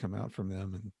heart come out from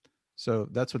them. And so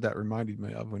that's what that reminded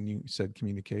me of when you said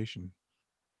communication.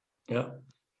 Yeah,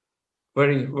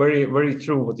 very, very, very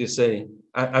true what you say.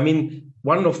 I mean,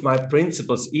 one of my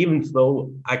principles, even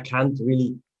though I can't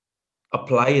really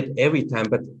apply it every time,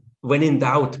 but when in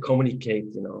doubt,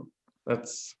 communicate, you know,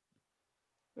 that's,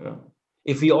 you know,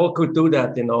 if we all could do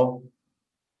that, you know,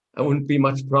 I wouldn't be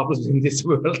much problems in this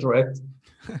world, right?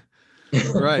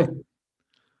 Right.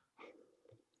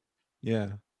 Yeah.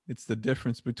 It's the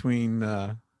difference between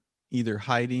either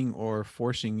hiding or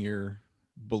forcing your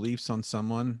beliefs on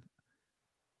someone,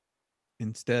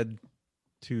 instead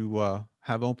to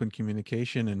have open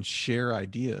communication and share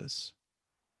ideas.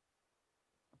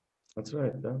 That's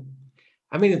right. Yeah.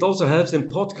 I mean, it also helps in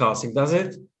podcasting, does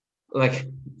it? Like,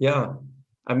 yeah.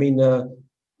 I mean,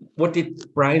 what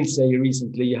did Brian say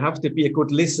recently? You have to be a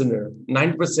good listener.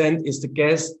 9% is the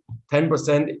guest,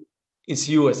 10% is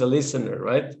you as a listener,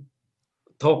 right?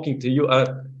 Talking to you.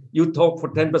 You talk for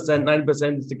 10%,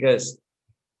 9% is the guest.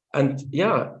 And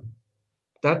yeah,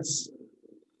 that's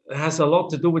has a lot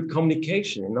to do with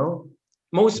communication, you know.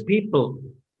 Most people,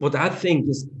 what I think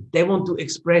is they want to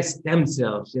express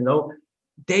themselves, you know.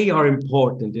 They are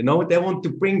important, you know. They want to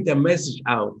bring their message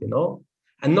out, you know.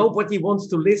 And nobody wants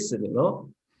to listen, you know.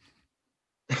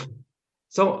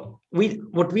 So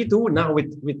what we do now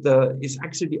with the is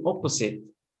actually the opposite.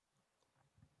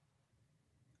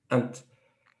 And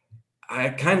I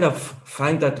kind of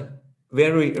find that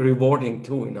very rewarding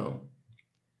too, you know.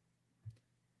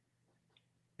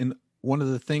 And one of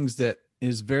the things that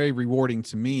is very rewarding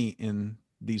to me in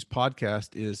these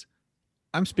podcasts is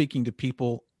I'm speaking to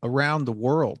people around the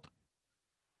world.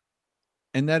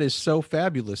 And that is so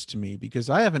fabulous to me, because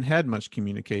I haven't had much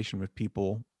communication with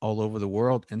people all over the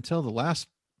world until the last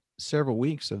several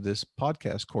weeks of this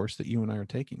podcast course that you and I are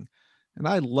taking. And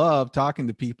I love talking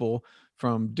to people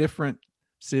from different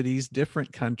cities,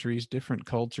 different countries, different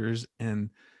cultures, and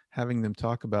having them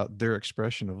talk about their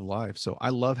expression of life. So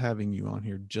I love having you on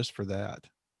here just for that.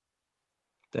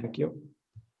 Thank you.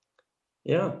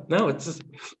 Yeah, no, it's the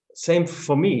same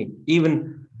for me.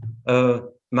 Even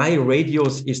my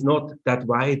radius is not that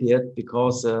wide yet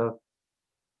because,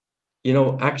 you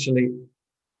know, actually,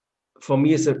 for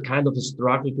me, it's a kind of a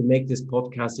struggle to make this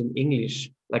podcast in English.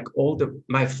 Like all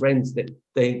my friends, that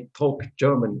they talk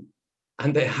German,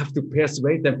 And they have to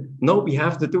persuade them, no, we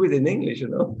have to do it in English,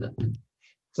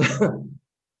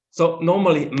 So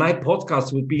normally my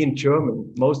podcast would be in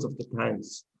German most of the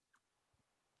times.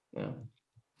 Yeah.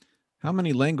 How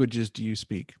many languages do you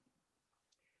speak?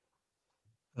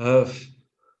 Well,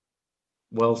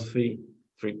 three.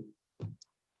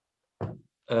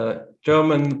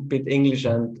 German, bit English,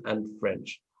 and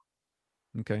French.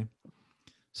 Okay.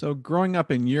 So growing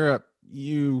up in Europe,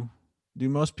 do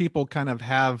most people kind of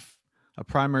have a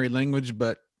primary language,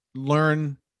 but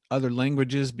learn other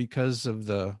languages because of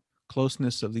the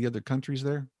closeness of the other countries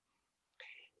there?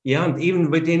 Yeah, and even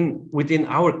within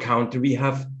our country, we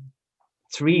have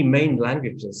three main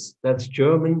languages. That's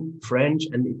German, French,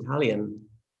 and Italian.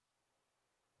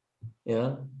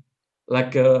 Yeah,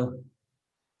 like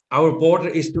our border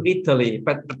is to Italy,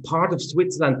 but a part of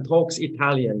Switzerland talks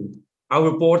Italian.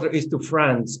 Our border is to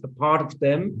France. A part of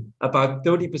them, about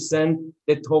 30%,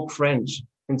 they talk French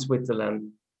in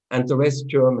Switzerland, and the rest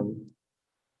German.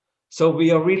 So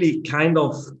we are really kind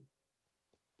of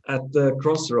at the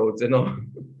crossroads,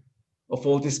 of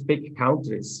all these big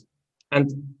countries.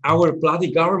 And our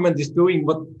bloody government is doing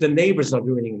what the neighbors are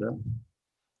doing.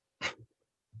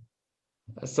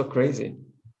 That's so crazy.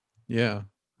 Yeah,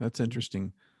 that's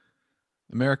interesting.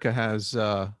 America has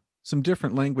some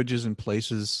different languages in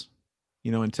places.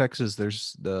 In Texas,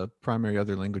 there's the primary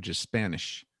other language is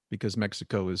Spanish because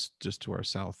Mexico is just to our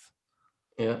south.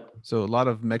 Yeah. So a lot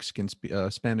of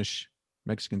Spanish,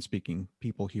 Mexican speaking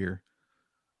people here.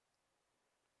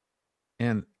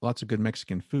 And lots of good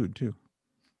Mexican food too.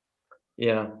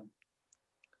 Yeah.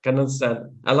 Can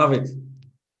understand. I love it.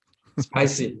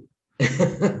 Spicy.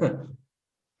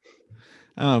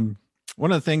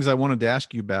 One of the things I wanted to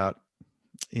ask you about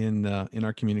in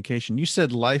our communication, you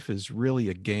said life is really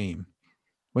a game.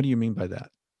 What do you mean by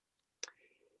that?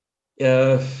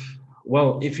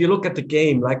 Well, if you look at the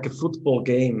game, like a football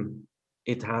game,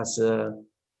 it has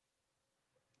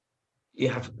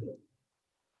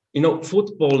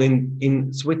football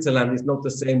in Switzerland is not the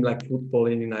same like football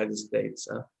in the United States.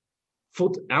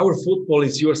 Our football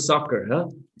is your soccer, huh?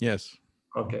 Yes.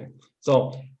 Okay.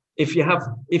 So if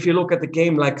you look at the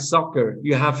game like soccer,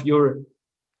 you have your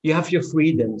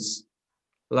freedoms.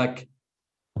 Like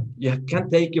you can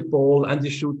take your ball and you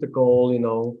shoot the goal,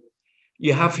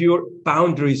 You have your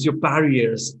boundaries, your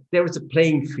barriers. There is a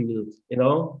playing field,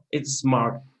 It's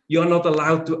smart. You're not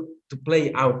allowed to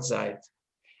play outside.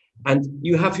 And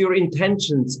you have your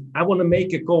intentions. I want to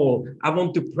make a goal. I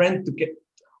want to prevent to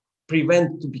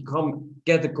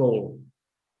get a goal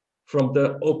from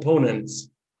the opponents.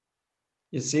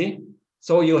 You see?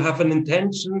 So you have an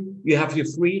intention, you have your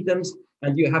freedoms,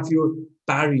 and you have your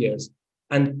barriers.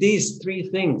 And these three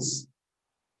things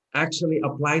actually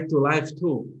apply to life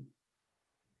too.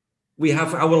 We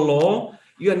have our law.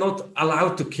 You are not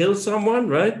allowed to kill someone,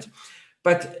 right?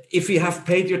 But if you have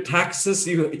paid your taxes,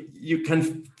 you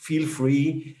can feel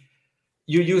free.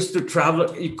 You used to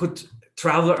travel. You could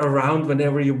travel around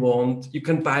whenever you want. You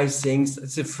can buy things.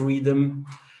 It's a freedom.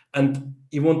 And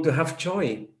you want to have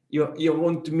joy. You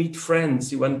want to meet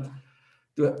friends. You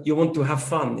want to have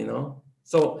fun,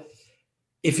 So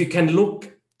if you can look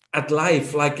at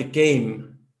life like a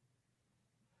game,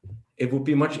 it would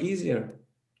be much easier.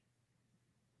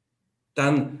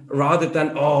 Rather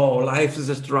than, life is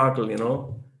a struggle,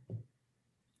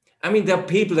 I mean, there are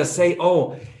people that say,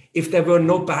 if there were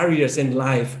no barriers in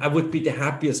life, I would be the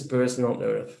happiest person on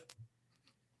earth.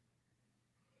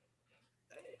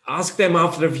 Ask them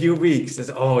after a few weeks, they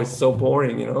say, it's so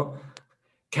boring,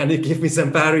 Can you give me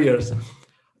some barriers?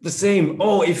 The same,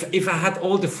 if I had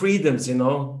all the freedoms,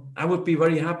 I would be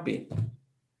very happy.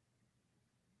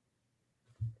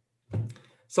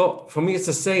 So for me, it's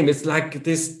the same. It's like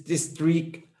these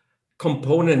three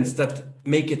components that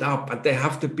make it up, and they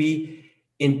have to be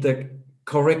in the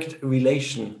correct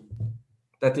relation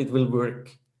that it will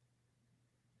work.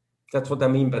 That's what I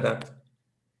mean by that.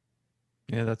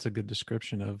 Yeah, that's a good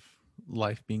description of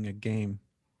life being a game.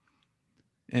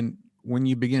 And when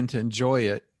you begin to enjoy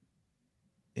it,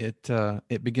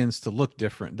 it begins to look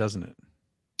different, doesn't it?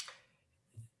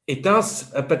 It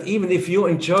does, but even if you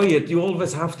enjoy it, you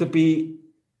always have to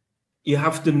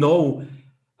know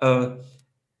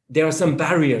there are some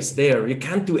barriers there. You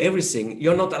can't do everything.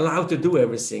 You're not allowed to do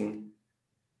everything.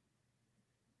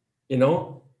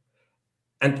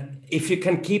 And if you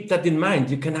can keep that in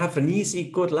mind, you can have an easy,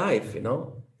 good life,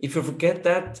 If you forget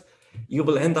that, you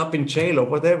will end up in jail or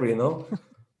whatever,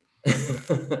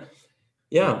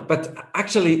 Yeah, but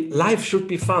actually life should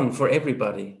be fun for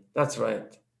everybody. That's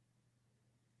right.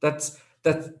 That's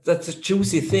the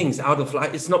juicy things out of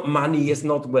life. It's not money, it's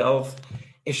not wealth.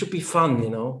 It should be fun,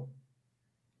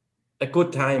 a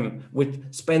good time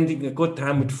with spending a good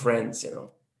time with friends, you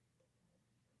know.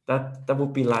 That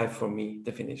would be life for me,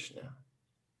 definition.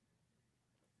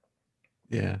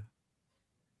 Yeah.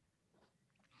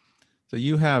 So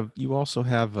you also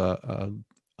have a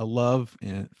love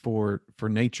for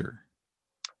nature.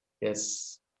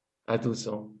 Yes, I do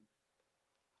so.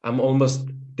 I'm almost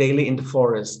daily in the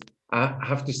forest. I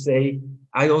have to say,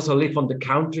 I also live on the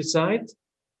countryside,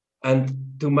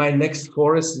 and to my next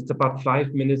forest, it's about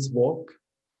 5 minutes walk.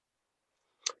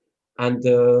 And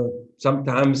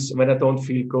sometimes when I don't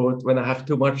feel good, when I have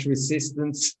too much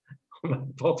resistance on my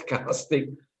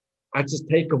podcasting, I just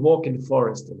take a walk in the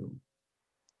forest, you know.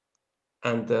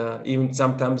 And even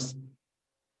sometimes,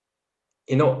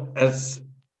 you know, as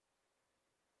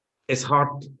it's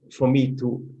hard for me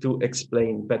to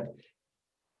explain, but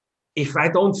if I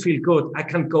don't feel good, I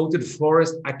can go to the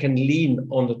forest, I can lean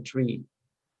on a tree,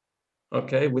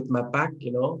 okay, with my back,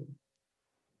 you know,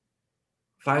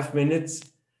 5 minutes,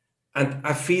 and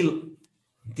I feel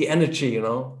the energy, you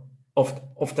know,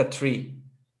 of that tree.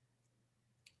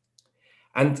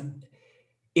 And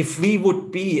if we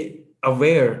would be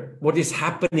aware what is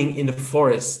happening in the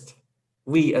forest,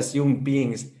 we as human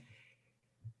beings,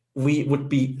 we would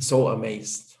be so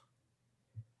amazed.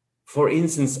 For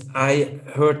instance, I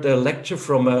heard a lecture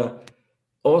from an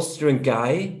Austrian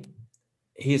guy.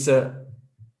 He's a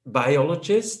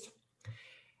biologist,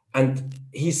 and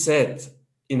he said,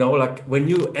 you know, like when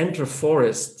you enter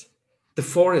forest, the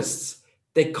forests,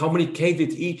 they communicate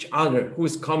with each other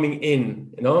who's coming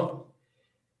in, you know.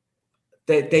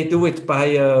 They do it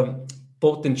by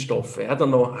Botenstoffe. I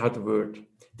don't know how the word.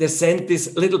 They send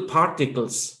these little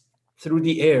particles through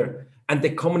the air and they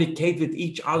communicate with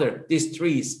each other, these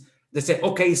trees. They say,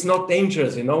 okay, it's not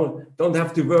dangerous, you know, don't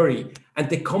have to worry. And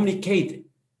they communicate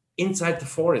inside the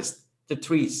forest, the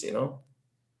trees, you know.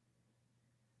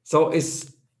 So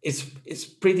it's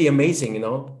pretty amazing, you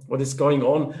know, what is going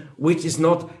on, which is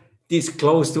not this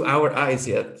close to our eyes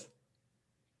yet,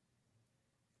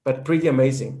 but pretty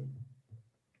amazing.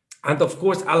 And of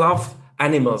course, I love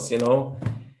animals, you know.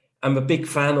 I'm a big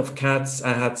fan of cats.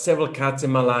 I had several cats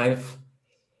in my life.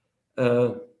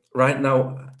 Uh, right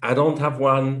now, I don't have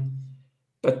one,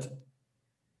 but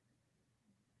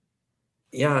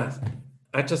yeah,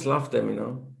 I just love them, you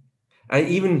know. I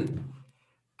even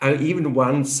I even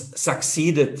once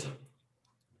succeeded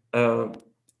uh,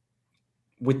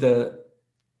 with a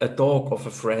dog of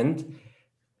a friend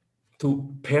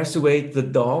to persuade the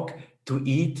dog to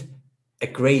eat a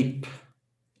grape,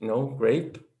 you know,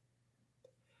 grape.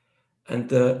 And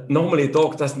normally a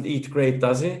dog doesn't eat grape,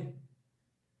 does he?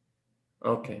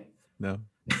 Okay. No.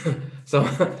 So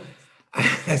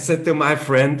I said to my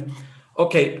friend,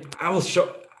 okay, I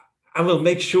will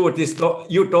make sure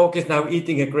your dog is now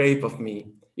eating a grape of me.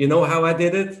 You know how I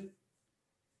did it?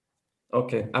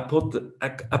 Okay, I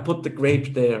put the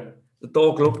grape there. The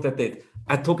dog looked at it.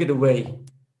 I took it away.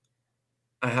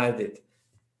 I hid it.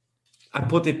 I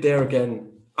put it there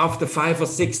again. After 5 or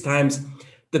 6 times,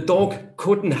 the dog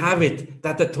couldn't have it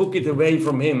that I took it away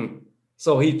from him.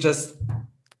 So he just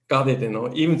got it, you know,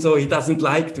 even though he doesn't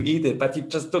like to eat it, but he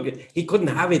just took it. He couldn't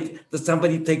have it that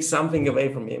somebody takes something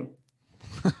away from him.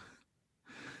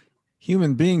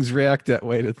 Human beings react that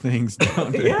way to things,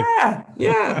 don't they?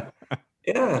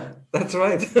 Yeah, that's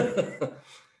right.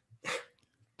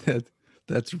 that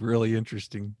that's really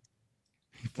interesting.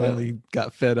 He Yeah, finally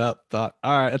got fed up, thought,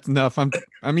 all right, that's enough. I'm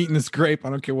eating this grape. I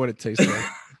don't care what it tastes like.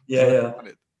 yeah, I don't yeah. want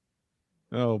it.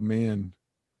 Oh man.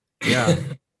 Yeah.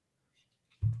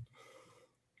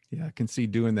 Yeah, I can see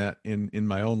doing that in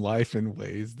my own life in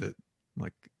ways that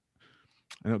like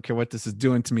I don't care what this is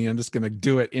doing to me. I'm just gonna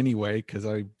do it anyway because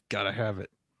I gotta have it.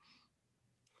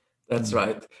 That's Mm.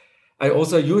 right. I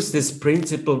also use this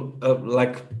principle of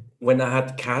like when I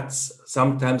had cats,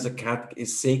 sometimes a cat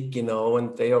is sick, you know,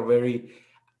 and they are very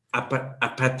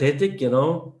apathetic, you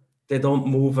know, they don't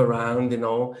move around, you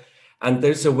know, and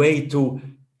there's a way to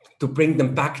bring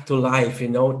them back to life, you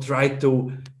know, try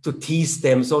to tease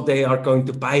them so they are going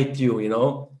to bite you, you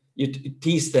know, you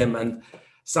tease them and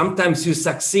sometimes you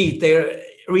succeed, they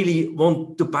really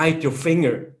want to bite your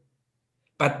finger,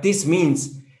 but this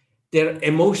means they're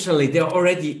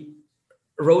already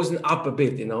risen up a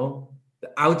bit, you know,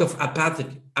 out of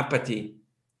apathy.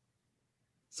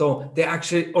 So they're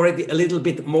actually already a little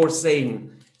bit more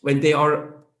sane when they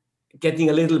are getting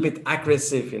a little bit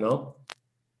aggressive, you know.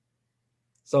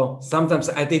 So sometimes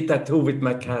I did that too with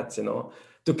my cats, you know,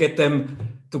 to get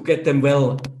them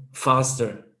well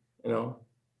faster, you know,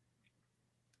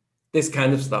 this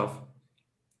kind of stuff.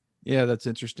 Yeah, that's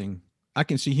interesting. I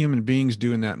can see human beings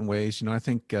doing that in ways. I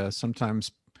think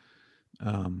sometimes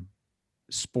um,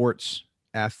 sports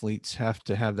athletes have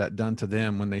to have that done to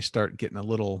them when they start getting a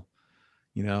little,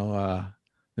 they're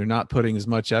not putting as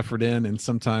much effort in. And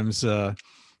sometimes the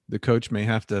coach may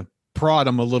have to prod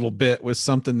them a little bit with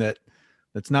something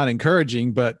that's not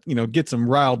encouraging, but, gets them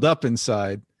riled up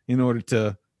inside in order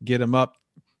to get them up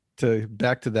to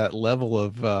back to that level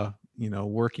of,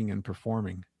 working and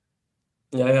performing.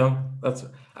 Yeah.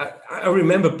 I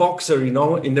remember boxer,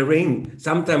 in the ring.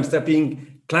 Sometimes they're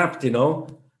being clapped,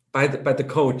 by the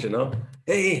coach,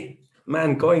 Hey,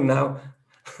 man, going now.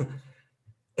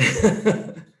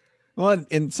 Well,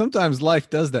 and sometimes life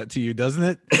does that to you, doesn't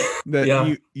it? That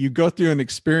Yeah. you go through an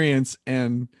experience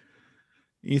and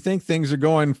you think things are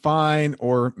going fine,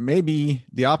 or maybe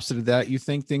the opposite of that, you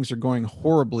think things are going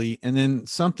horribly, and then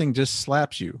something just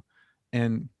slaps you.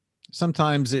 And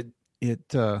sometimes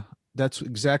that's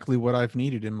exactly what I've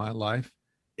needed in my life,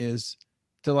 is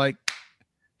to like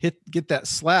get that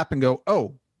slap and go,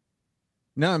 oh,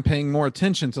 now I'm paying more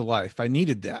attention to life. I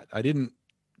needed that. I didn't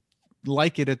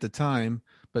like it at the time,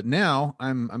 but now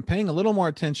I'm paying a little more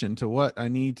attention to what I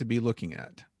need to be looking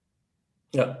at.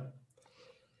 Yeah.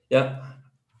 Yeah.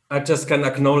 I just can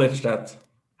acknowledge that.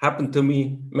 Happened to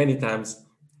me many times.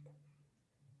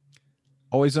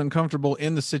 Always uncomfortable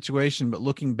in the situation, but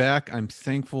looking back, I'm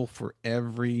thankful for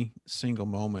every single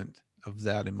moment of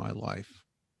that in my life.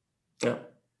 Yeah.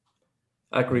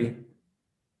 I agree.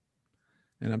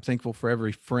 And I'm thankful for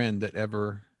every friend that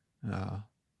ever,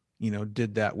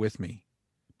 did that with me,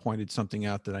 pointed something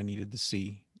out that I needed to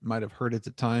see. Might have hurt at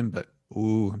the time, but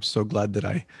I'm so glad that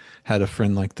I had a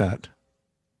friend like that.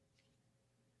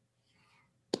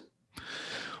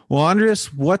 Well,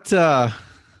 Andreas, what can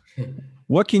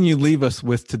you leave us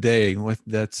with today?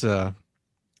 That's of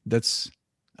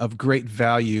great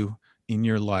value in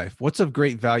your life? What's of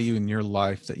great value in your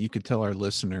life that you could tell our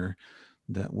listener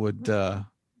that would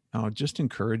just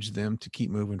encourage them to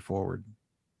keep moving forward?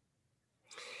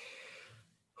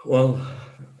 Well,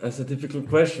 that's a difficult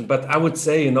question, but I would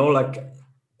say, like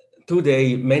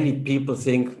today, many people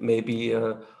think maybe,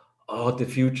 the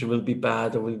future will be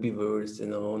bad or will be worse,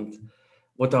 and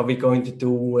what are we going to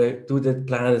do? Do they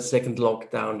plan a second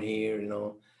lockdown here,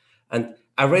 And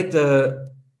I read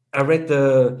a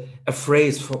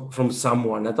phrase from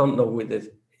someone. I don't know who it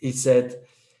is. He said,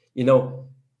 in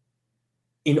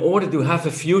order to have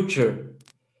a future,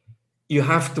 you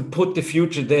have to put the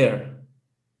future there.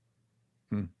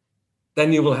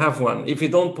 Then you will have one. If you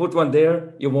don't put one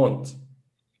there, you won't.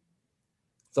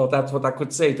 So that's what I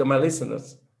could say to my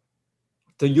listeners,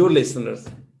 to your listeners.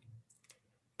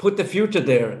 Put the future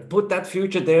there. Put that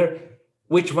future there,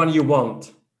 which one you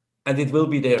want, and it will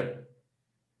be there.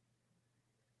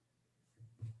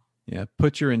 Yeah,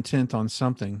 put your intent on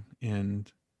something, and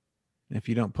if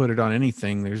you don't put it on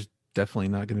anything, there's definitely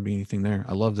not going to be anything there.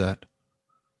 I love that.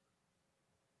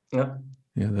 Yeah.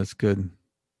 Yeah, that's good.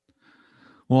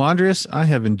 Well, Andreas, I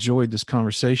have enjoyed this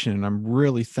conversation, and I'm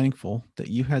really thankful that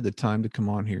you had the time to come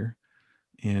on here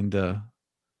and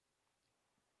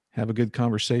have a good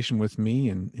conversation with me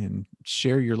and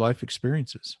share your life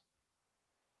experiences.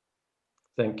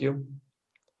 Thank you.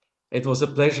 It was a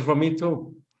pleasure for me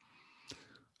too.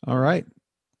 All right.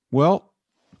 Well,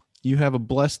 you have a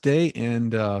blessed day,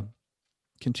 and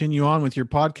continue on with your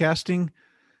podcasting,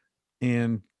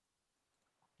 and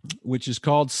which is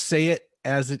called Say It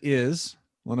As It Is.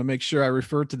 I want to make sure I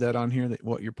refer to that on here, that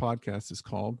what your podcast is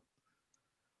called.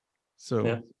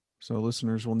 So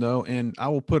listeners will know, and I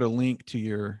will put a link to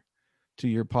your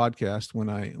podcast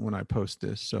when I post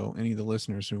this. So any of the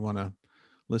listeners who want to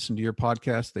listen to your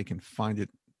podcast, they can find it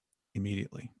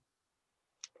immediately.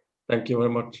 Thank you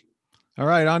very much. All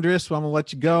right, Andreas, well, I'm going to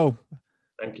let you go.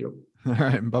 Thank you. All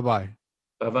right. Bye-bye.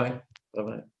 Bye-bye.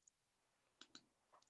 Bye-bye.